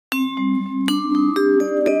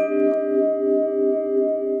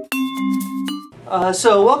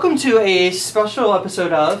So welcome to a special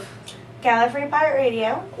episode of Gallifrey Pirate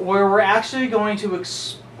Radio, where we're actually going to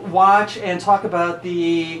watch and talk about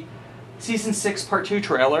the Season 6 Part 2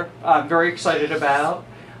 trailer. I'm very excited about.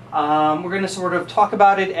 We're going to sort of talk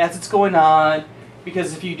about it as it's going on,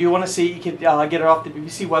 because if you do want to see it, you can get it off the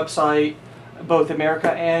BBC website, both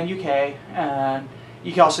America and UK, and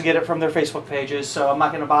you can also get it from their Facebook pages, so I'm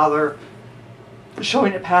not going to bother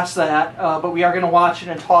showing it past that, but we are going to watch it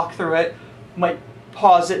and talk through it. Might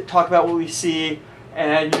pause it, talk about what we see,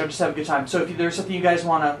 and just have a good time. So if there's something you guys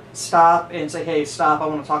want to stop and say, hey, stop, I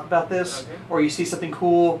want to talk about this, okay, or you see something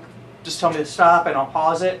cool, just tell me to stop and I'll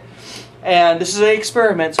pause it. And this is an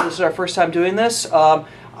experiment, so this is our first time doing this. I'm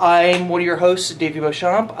one of your hosts, Davey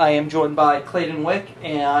Beauchamp. I am joined by Clayton Wick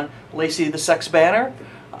and Lacey the Sex Banner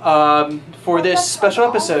for this special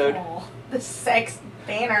episode. The Sex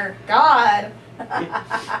Banner, God.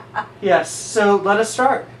 Yes, so let us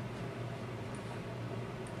start.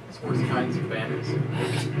 Worst kinds of banners.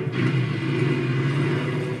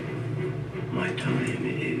 My time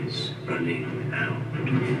is running out.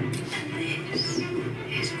 And this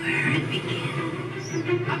is where it begins.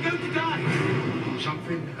 I'm going to die!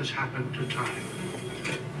 Something has happened to time.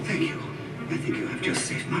 Thank you. I think you have just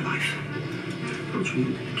saved my life. Don't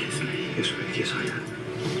you kiss me? Yes, I have.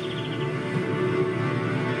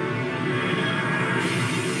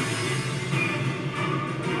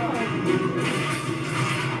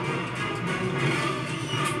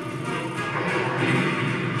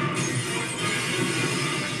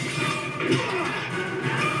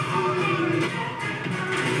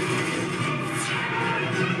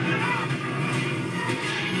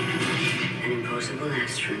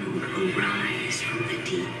 Astronaut will rise from the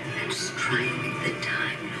deep and strike the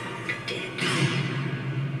Time Lord dead.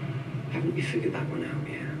 Haven't you figured that one out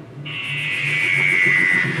yet?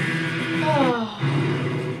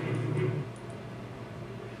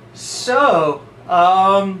 So,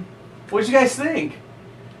 what did you guys think?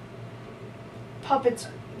 Puppets.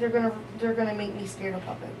 They're gonna make me scared of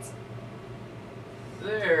puppets.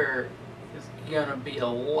 There is gonna be a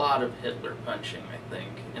lot of Hitler punching, I think,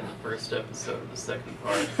 in the first episode of the second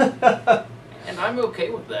part. And I'm okay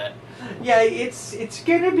with that. Yeah, it's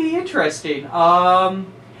gonna be interesting. That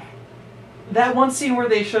one scene where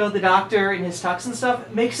they show the Doctor and his tux and stuff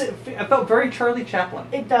makes it. I felt very Charlie Chaplin.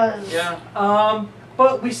 It does. Yeah.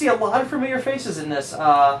 But we see a lot of familiar faces in this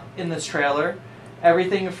trailer.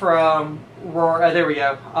 Everything from there we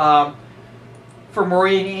go. From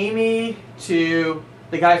Rory and Amy to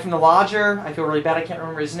the guy from The Lodger. I feel really bad I can't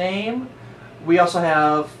remember his name. We also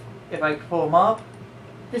have, if I can pull him up,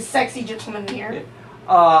 the sexy gentleman here.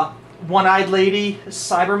 One-eyed lady,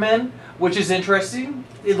 Cybermen, which is interesting.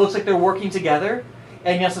 It looks like they're working together.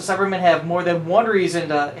 And yes, the Cybermen have more than one reason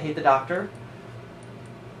to hate the Doctor.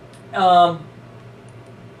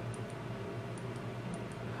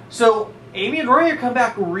 So Amy and Rory come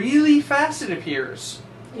back really fast, it appears.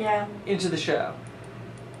 Yeah. Into the show.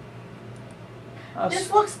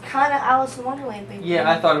 This looks kind of Alice in Wonderland thing.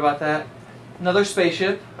 Yeah, I thought about that. Another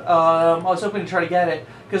spaceship. I was hoping to try to get it.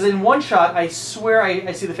 Because in one shot, I swear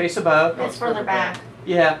I see the face of Bo. It's further back.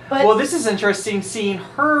 Yeah. But well, this is interesting, seeing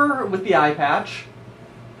her with the eye patch.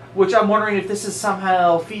 Which I'm wondering if this is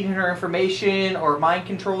somehow feeding her information or mind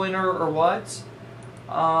controlling her or what.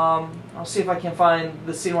 I'll see if I can find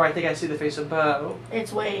the scene where I think I see the face of Bo.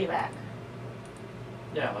 It's way back.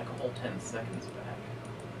 Yeah, like a whole 10 seconds back.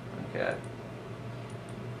 Okay.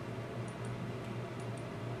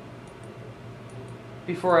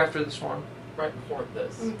 Before or after this one? Right before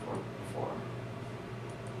this. Before.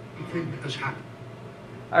 Something has happened.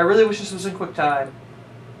 I really wish this was in QuickTime.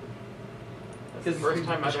 That's the first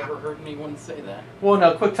time I've ever heard anyone say that. Well,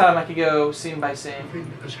 no, QuickTime I could go scene by scene.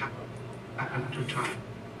 Something has happened to time.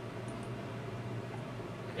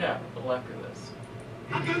 Yeah, a little after this.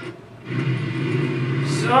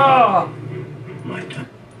 So, My time.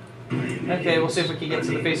 okay, we'll see if we can get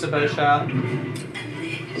to the face of Bo shot. And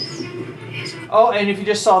this is Oh, and if you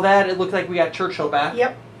just saw that, it looked like we got Churchill back.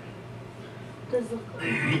 Yep. Does look where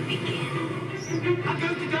it begins. I'm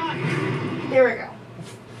going to die! There we go.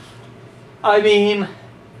 I mean,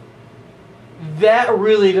 that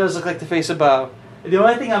really does look like the face of Bo. The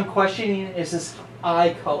only thing I'm questioning is his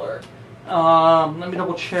eye color. Let me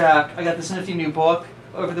double check. I got this nifty new book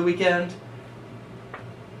over the weekend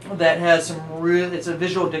that has some real. It's a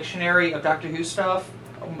visual dictionary of Doctor Who stuff,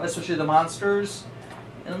 especially the monsters.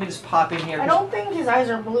 And let me just pop in here. I don't think his eyes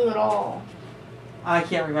are blue at all. I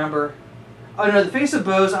can't remember. Oh no, the face of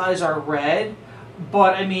Bo's eyes are red,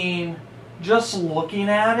 but I mean, just looking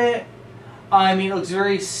at it, I mean, it looks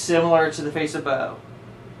very similar to the face of Bo.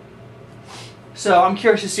 So I'm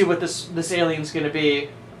curious to see what this alien's going to be.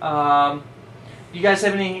 Do you guys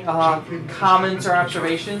have any comments or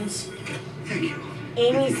observations? Thank you.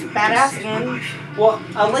 Amy's badass again. Well,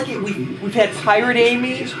 I like it. We've had Pirate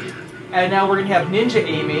Amy, and now we're going to have Ninja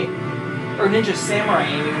Amy, or Ninja Samurai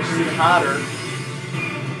Amy, which is even hotter.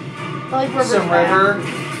 I like River's Some back. River,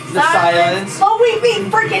 the Silence. Oh, weeping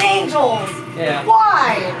freaking angels! Yeah.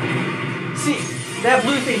 Why? See, that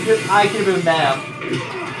blue thing, I could have been mad.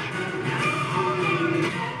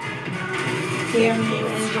 Damn you,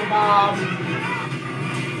 Angel Bob.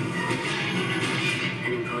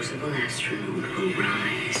 An impossible astronaut will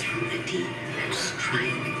rise from the deep and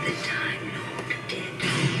strike the Time Lord dead.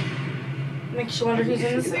 Makes you wonder who's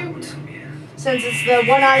in the suit. Since it's the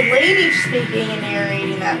one-eyed lady speaking and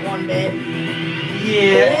narrating that one bit.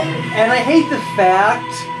 Yeah, and I hate the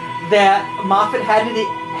fact that Moffat had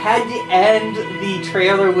to end the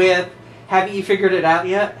trailer with, "Haven't you figured it out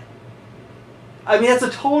yet?" I mean, that's a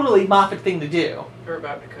totally Moffat thing to do. We're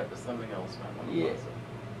about to cut to something else, man. What Yeah.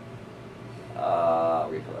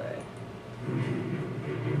 was it? Replay.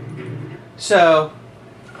 So,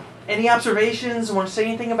 any observations? Want to say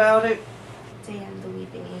anything about it? And the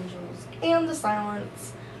weeping angels and the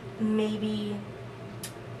silence. Maybe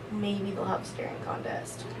they'll have a staring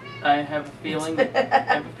contest. I have a feeling. I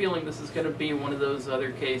have a feeling this is going to be one of those other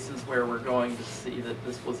cases where we're going to see that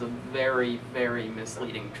this was a very, very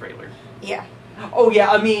misleading trailer. Yeah. Oh yeah,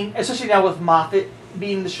 I mean, especially now with Moffat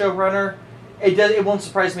being the showrunner, it won't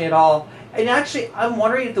surprise me at all. And actually, I'm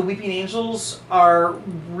wondering if the Weeping Angels are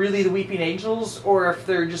really the Weeping Angels, or if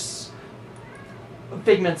they're just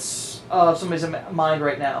figments of somebody's mind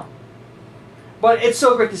right now. But it's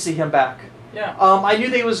so great to see him back. Yeah. I knew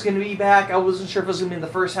they was going to be back. I wasn't sure if it was going to be in the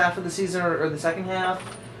first half of the season or the second half.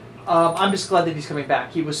 I'm just glad that he's coming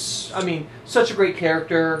back. He was, I mean, such a great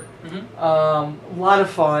character. Mm-hmm. A lot of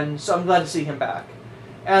fun, so I'm glad to see him back.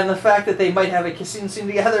 And the fact that they might have a kissing scene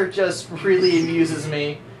together just really amuses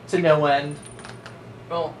me to no end.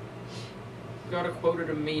 Well, got a quota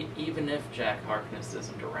to meet even if Jack Harkness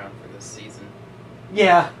isn't around for this season.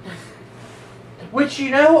 Yeah. Which,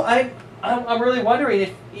 you know, I'm really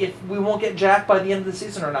wondering if we won't get Jack by the end of the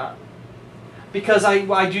season or not. Because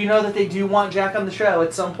I do know that they do want Jack on the show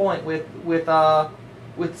at some point with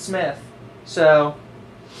Smith. So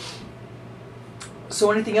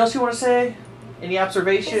anything else you want to say? Any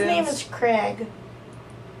observations? His name is Craig.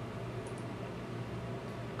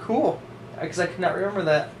 Cool. Because I could not remember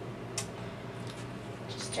that.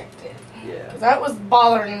 Just checked it. Yeah. 'Cause that was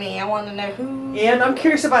bothering me. I wanted to know who. And I'm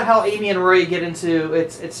curious about how Amy and Roy get into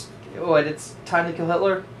it's time to kill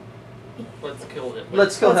Hitler. Let's kill Hitler.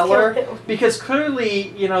 Let's kill Let's Hitler. kill Hitler. Because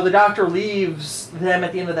clearly, you know, the Doctor leaves them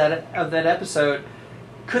at the end of that episode.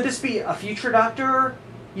 Could this be a future Doctor?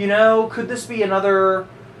 You know, could this be another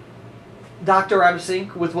Doctor out of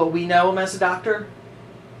sync with what we know him as a Doctor?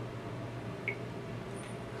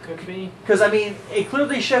 Could be. Because, I mean, it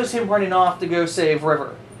clearly shows him running off to go save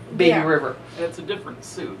River. Baby Yeah. River. It's a different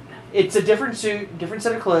suit. It's a different suit, different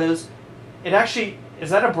set of clothes. It actually, is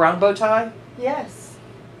that a brown bow tie? Yes.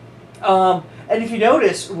 And if you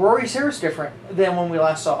notice, Rory's hair is different than when we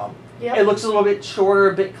last saw him. Yep. It looks a little bit shorter,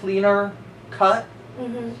 a bit cleaner cut.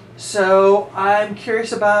 Mm-hmm. So I'm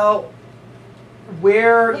curious about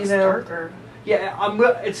where, Looks you know... darker. Yeah,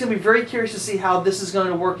 it's going to be very curious to see how this is going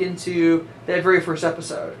to work into that very first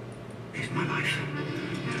episode. It's my life.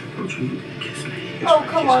 Won't you kiss me? Oh,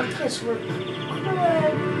 come on, kiss Rick.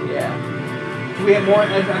 Yeah. We have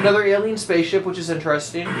another alien spaceship, which is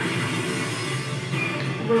interesting.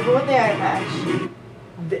 River with the eye patch.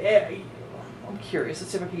 I'm curious.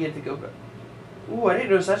 Let's see if I can get it to go back. Ooh, I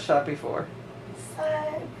didn't notice that shot before.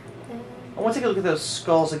 I want to take a look at those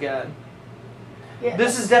skulls again. Yeah.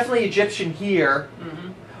 This is definitely Egyptian here.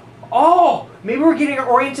 Mm-hmm. Oh! Maybe we're getting an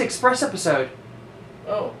Orient Express episode.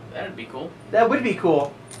 Oh, that'd be cool. That would be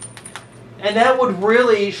cool. And that would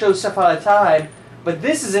really show stuff out of time. But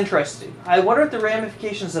this is interesting. I wonder what the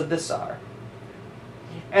ramifications of this are.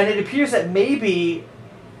 And it appears that maybe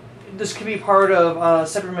this could be part of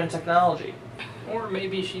Cyberman technology. Or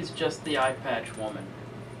maybe she's just the eye patch woman.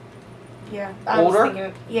 Yeah. I was Older?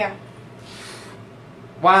 thinking, yeah.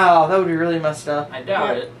 Wow, that would be really messed up. I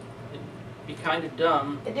doubt Yeah. it. It'd be kind of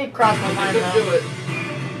dumb. It did cross my mind, Could do though. it.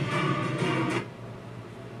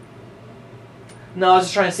 No, I was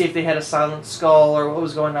just trying to see if they had a silent skull or what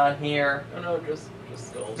was going on here. Oh no, just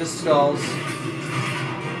skulls. Just skulls.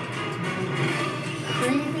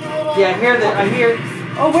 Creepy little... Yeah, I hear...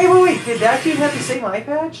 Oh, wait. Did that dude have the same eye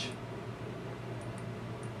patch?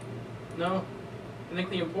 No. I think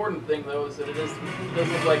the important thing though is that it does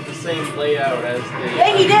look like the same layout as the.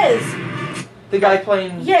 Yeah, he does. The guy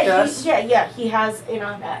playing chess? He has an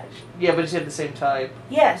eye badge. Yeah, but he's had the same type.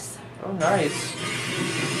 Yes. Oh, nice.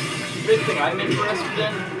 Big thing I'm interested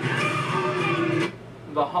in,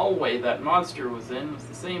 the hallway that monster was in was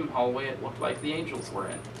the same hallway it looked like the angels were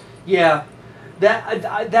in. Yeah.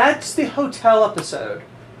 That's the hotel episode.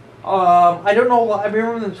 I don't know. I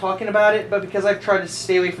remember them talking about it, but because I've tried to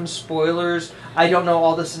stay away from spoilers, I don't know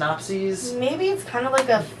all the synopses. Maybe it's kind of like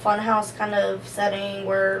a funhouse kind of setting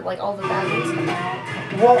where like all the bad things come out.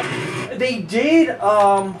 Well, they did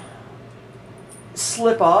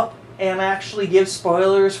slip up and actually give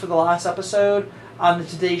spoilers for the last episode on the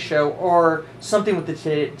Today Show or something with the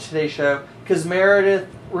Today Show, because Meredith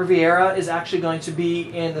Riviera is actually going to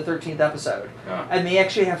be in the 13th episode, and they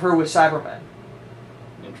actually have her with Cybermen.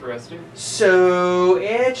 Interesting. So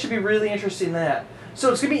it should be really interesting that.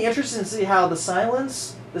 So it's going to be interesting to see how the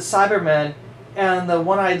Silence, the Cybermen, and the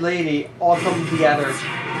One-Eyed Lady all come together.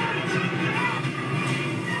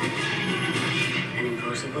 An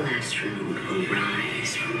impossible astronaut will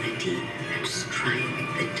rise from the deep and strike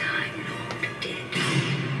the Time Lord dead.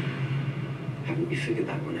 Haven't you figured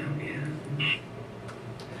that one out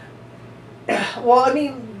yet? Well, I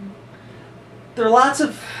mean, there are lots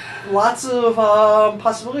of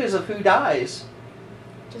possibilities of who dies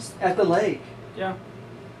Just at the lake. Yeah.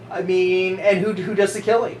 I mean, and who does the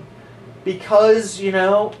killing? Because, you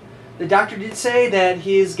know, the doctor did say that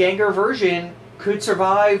his Gengar version could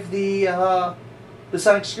survive the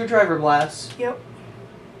sonic screwdriver blast. Yep.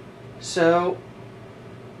 So,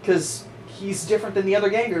 because he's different than the other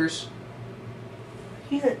Gengars.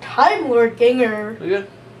 He's a Time Lord Ganger. Okay.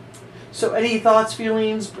 So, any thoughts,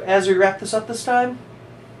 feelings as we wrap this up this time?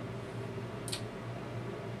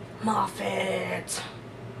 Moffat.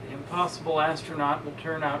 The impossible astronaut will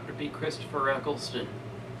turn out to be Christopher Eccleston.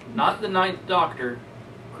 Not the Ninth Doctor,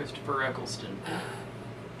 Christopher Eccleston.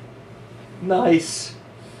 Nice.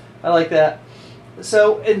 I like that.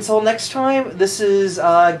 So, until next time, this is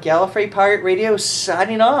Gallifrey Pirate Radio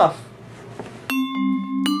signing off.